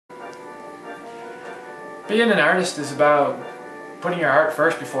Being an artist is about putting your art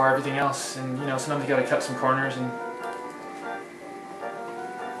first before everything else, and you know, sometimes you gotta cut some corners and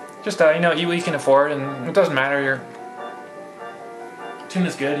just you know, eat what you can afford, and it doesn't matter. Your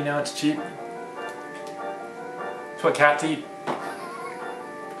tuna's good, you know, it's cheap. It's what cats eat.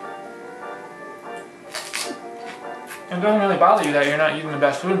 And it doesn't really bother you that you're not eating the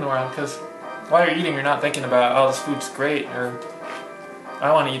best food in the world, because while you're eating, you're not thinking about, oh, this food's great, or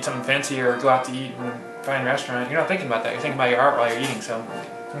I want to eat something fancy, or go out to eat in a fine restaurant. You're not thinking about that. You're thinking about your art while you're eating, so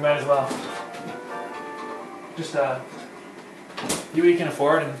you might as well just eat what you can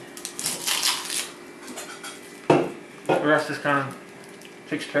afford, and the rest just kind of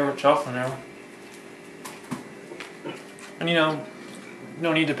takes care of itself for now. And you know,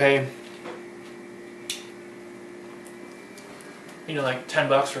 no need to pay, you know, like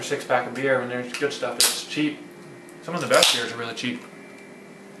 $10 for a 6-pack of beer when there's good stuff. It's cheap. Some of the best beers are really cheap.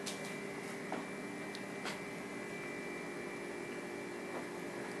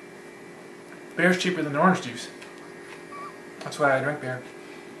 Beer's cheaper than orange juice. That's why I drink beer.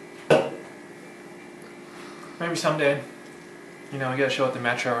 Maybe someday, you know, I get a show at the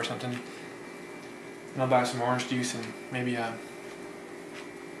Metro or something, and I'll buy some orange juice and maybe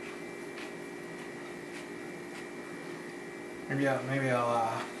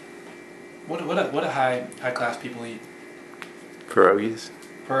what do high class people eat? Pierogies.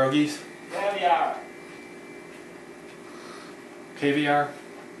 Pierogies. Caviar. Caviar.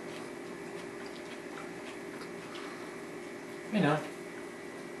 You know,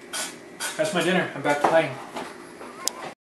 that's my dinner. I'm back to playing.